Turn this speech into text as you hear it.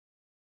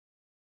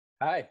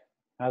Hi,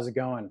 how's it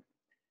going?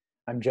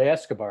 I'm Jay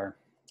Escobar,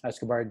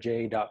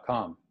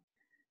 escobarj.com.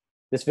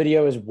 This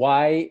video is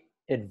why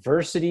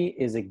adversity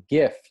is a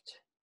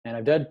gift. And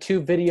I've done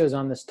two videos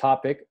on this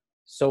topic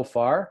so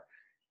far.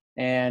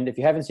 And if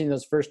you haven't seen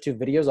those first two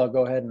videos, I'll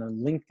go ahead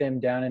and link them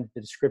down in the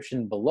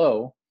description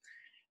below.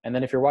 And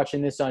then if you're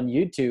watching this on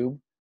YouTube,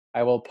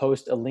 I will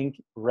post a link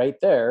right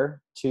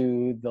there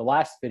to the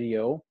last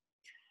video.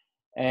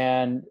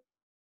 And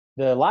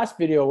the last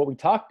video, what we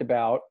talked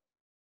about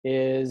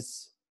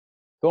is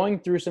going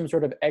through some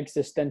sort of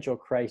existential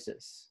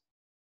crisis.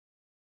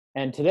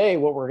 And today,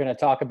 what we're going to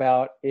talk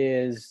about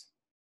is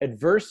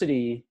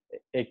adversity.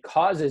 It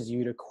causes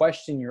you to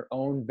question your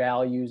own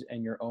values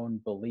and your own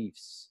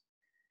beliefs.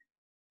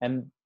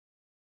 And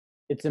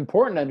it's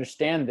important to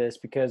understand this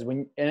because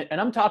and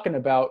I'm talking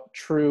about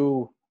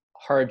true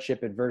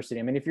hardship adversity.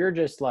 I mean, if you're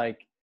just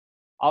like,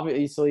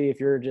 obviously,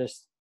 if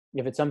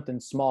it's something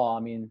small,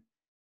 I mean,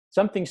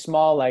 something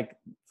small like,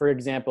 for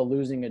example,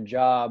 losing a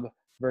job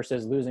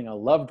versus losing a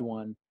loved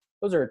one,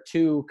 those are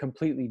two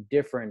completely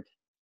different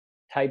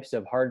types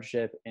of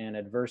hardship and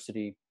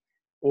adversity.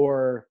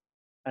 Or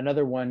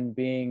another one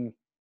being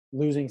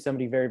losing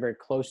somebody very, very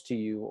close to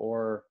you,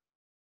 or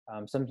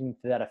something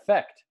to that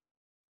effect,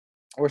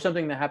 or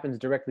something that happens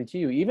directly to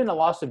you. Even a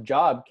loss of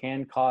job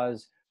can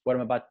cause what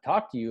I'm about to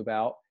talk to you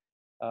about.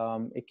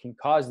 It can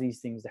cause these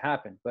things to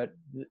happen. But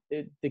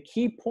the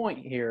key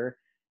point here,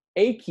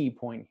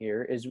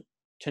 is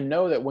to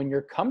know that when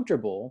you're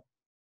comfortable,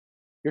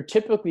 you're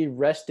typically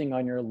resting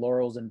on your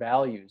laurels and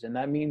values. And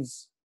that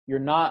means you're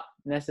not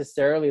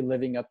necessarily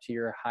living up to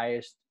your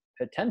highest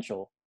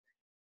potential.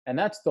 And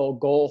that's the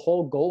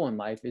whole goal in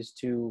life, is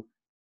to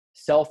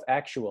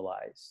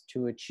self-actualize,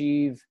 to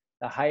achieve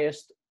the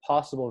highest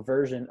possible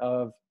version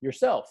of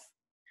yourself.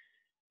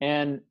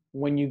 And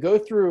when you go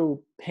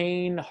through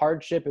pain,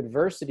 hardship,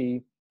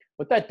 adversity,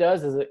 what that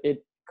does is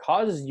it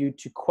causes you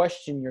to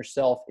question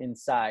yourself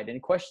inside and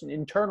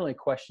internally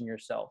question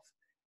yourself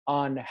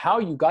on how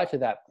you got to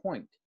that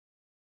point.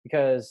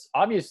 Because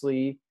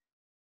obviously,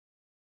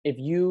 if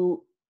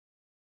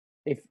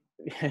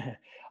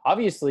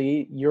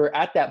obviously you're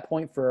at that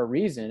point for a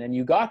reason, and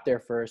you got there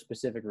for a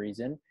specific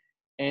reason,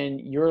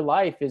 and your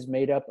life is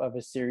made up of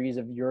a series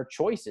of your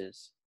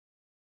choices.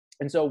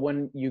 And so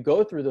when you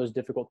go through those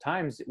difficult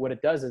times, what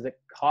it does is it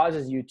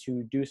causes you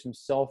to do some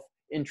self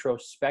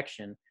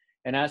introspection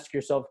and ask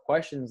yourself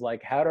questions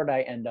like, how did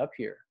I end up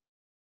here?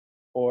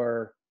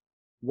 Or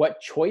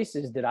what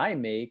choices did I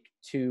make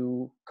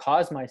to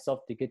cause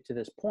myself to get to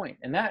this point?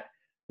 And that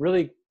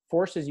really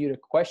forces you to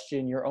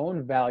question your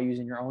own values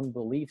and your own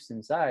beliefs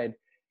inside.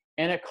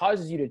 And it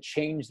causes you to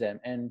change them,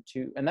 and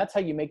that's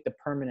how you make the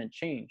permanent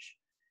change.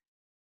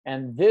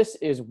 And this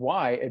is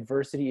why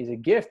adversity is a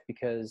gift,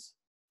 because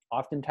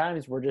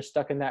oftentimes we're just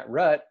stuck in that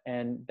rut,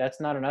 and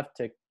that's not enough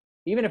to,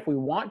 even if we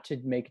want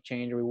to make a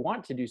change or we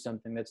want to do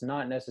something, that's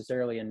not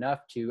necessarily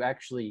enough to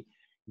actually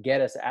get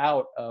us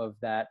out of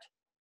that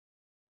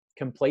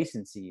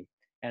complacency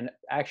and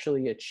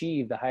actually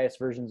achieve the highest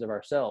versions of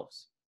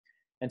ourselves.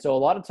 And so a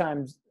lot of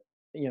times,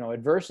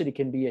 adversity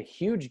can be a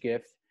huge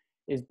gift,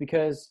 is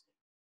because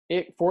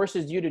it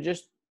forces you to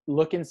just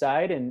look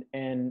inside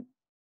and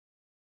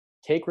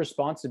take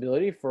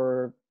responsibility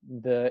for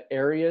the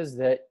areas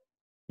that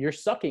you're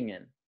sucking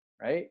in,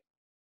 right?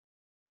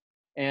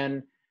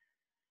 And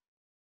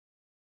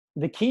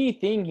the key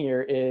thing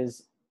here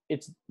is,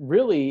 it's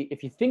really,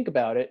 if you think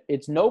about it,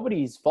 it's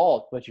nobody's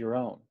fault but your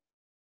own.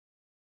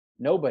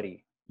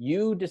 Nobody.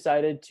 You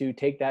decided to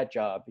take that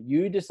job.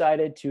 You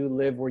decided to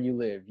live where you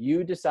live.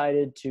 You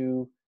decided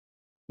to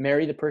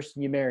marry the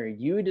person you married.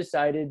 You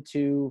decided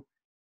to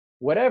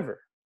whatever,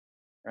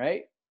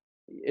 right?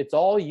 It's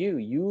all you.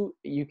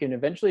 You can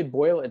eventually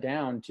boil it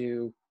down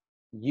to,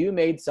 you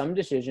made some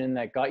decision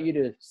that got you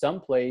to some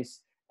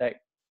place,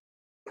 that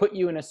put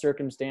you in a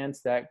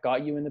circumstance that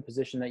got you in the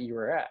position that you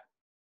were at.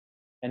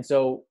 And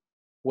so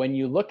when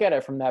you look at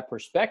it from that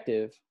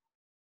perspective,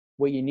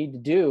 what you need to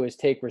do is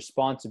take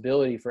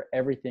responsibility for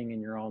everything in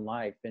your own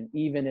life. And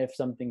even if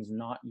something's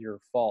not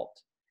your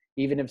fault,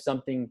 even if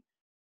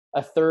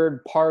a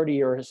third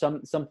party or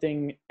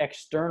something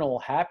external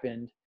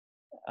happened,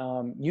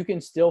 you can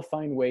still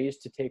find ways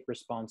to take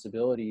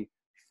responsibility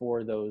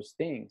for those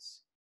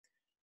things.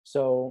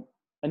 So,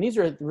 and these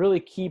are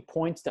really key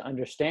points to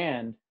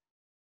understand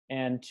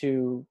and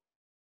to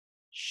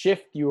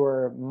shift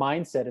your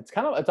mindset.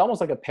 It's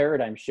almost like a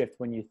paradigm shift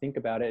when you think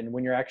about it, and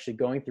when you're actually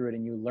going through it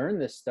and you learn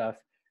this stuff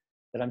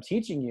that I'm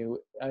teaching you.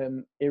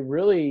 It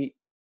really,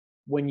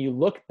 when you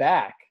look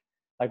back,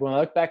 like when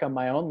I look back on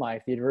my own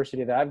life, the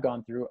adversity that I've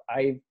gone through,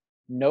 I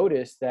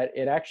noticed that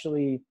it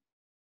actually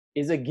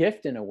is a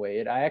gift in a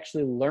way. I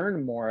actually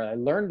learned more. I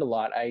learned a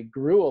lot. I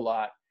grew a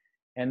lot.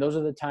 And those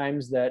are the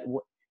times that,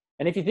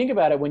 and if you think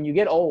about it, when you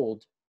get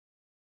old,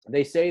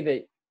 they say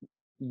that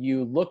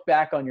you look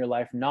back on your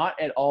life, not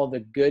at all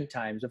the good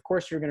times. Of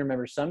course, you're going to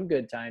remember some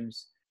good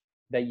times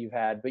that you've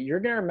had, but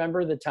you're going to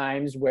remember the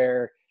times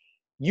where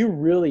you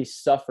really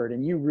suffered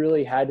and you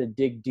really had to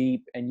dig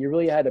deep and you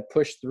really had to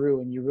push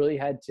through and you really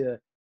had to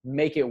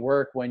make it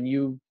work when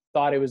you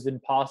thought it was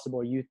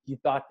impossible. You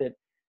thought that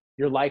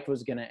your life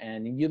was going to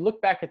end. And you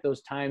look back at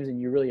those times and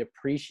you really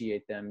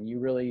appreciate them. You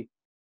really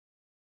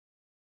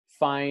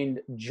find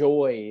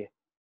joy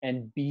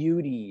and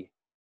beauty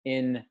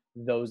in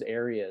those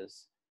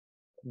areas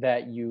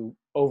that you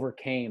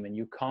overcame and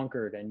you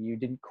conquered and you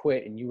didn't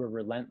quit and you were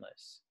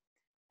relentless.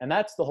 And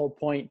that's the whole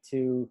point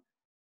to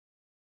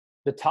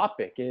the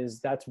topic, is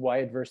that's why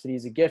adversity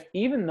is a gift.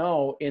 Even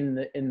though in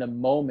the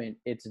moment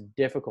it's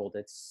difficult,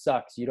 it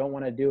sucks, you don't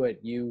want to do it,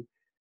 you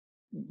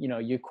know,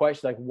 you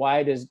question, like,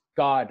 why does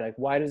God, like,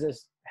 why does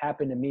this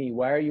happen to me?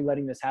 Why are you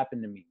letting this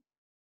happen to me?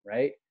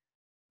 Right?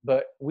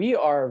 But we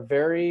are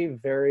very,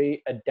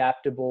 very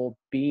adaptable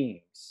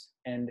beings.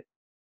 And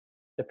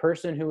the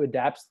person who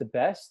adapts the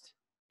best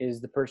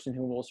is the person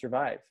who will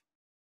survive.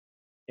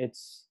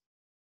 It's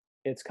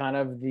kind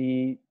of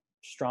the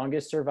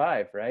strongest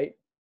survive, right?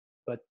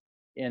 But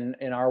in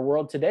our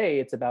world today,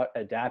 it's about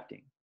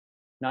adapting.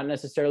 Not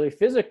necessarily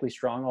physically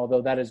strong,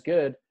 although that is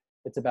good.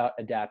 It's about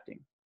adapting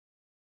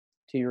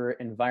to your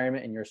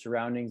environment and your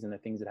surroundings and the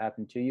things that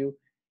happen to you,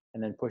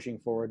 and then pushing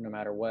forward no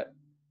matter what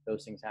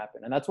those things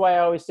happen. And that's why I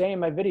always say in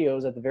my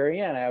videos at the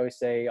very end, I always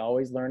say,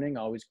 always learning,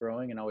 always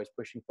growing, and always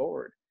pushing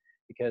forward,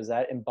 because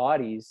that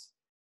embodies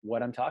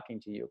what I'm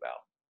talking to you about.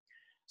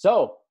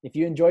 So if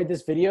you enjoyed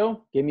this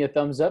video, give me a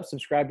thumbs up,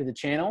 subscribe to the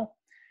channel.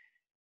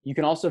 You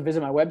can also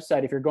visit my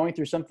website if you're going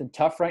through something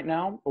tough right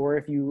now, or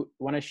if you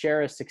want to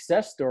share a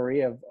success story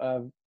of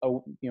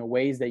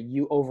ways that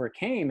you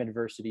overcame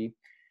adversity.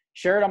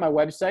 Share it on my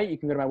website. You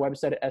can go to my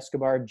website at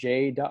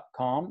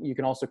escobarj.com. You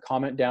can also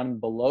comment down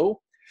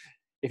below.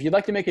 If you'd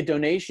like to make a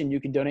donation,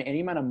 you can donate any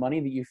amount of money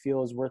that you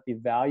feel is worth the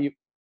value,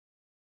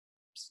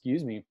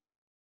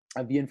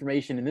 of the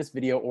information in this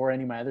video, or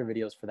any of my other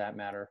videos for that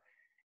matter.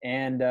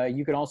 And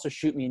you can also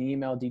shoot me an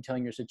email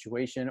detailing your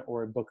situation,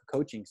 or book a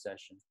coaching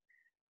session.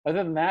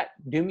 Other than that,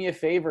 do me a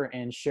favor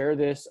and share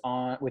this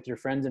with your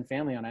friends and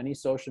family on any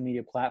social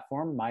media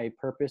platform. My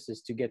purpose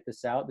is to get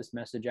this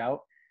message out,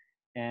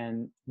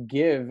 and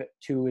give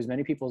to as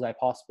many people as I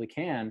possibly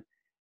can.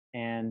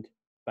 And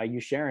by you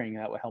sharing,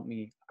 that will help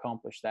me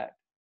accomplish that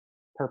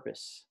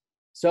purpose.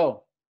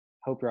 So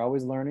hope you're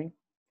always learning,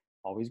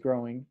 always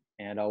growing,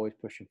 and always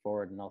pushing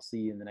forward. And I'll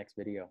see you in the next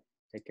video.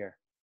 Take care.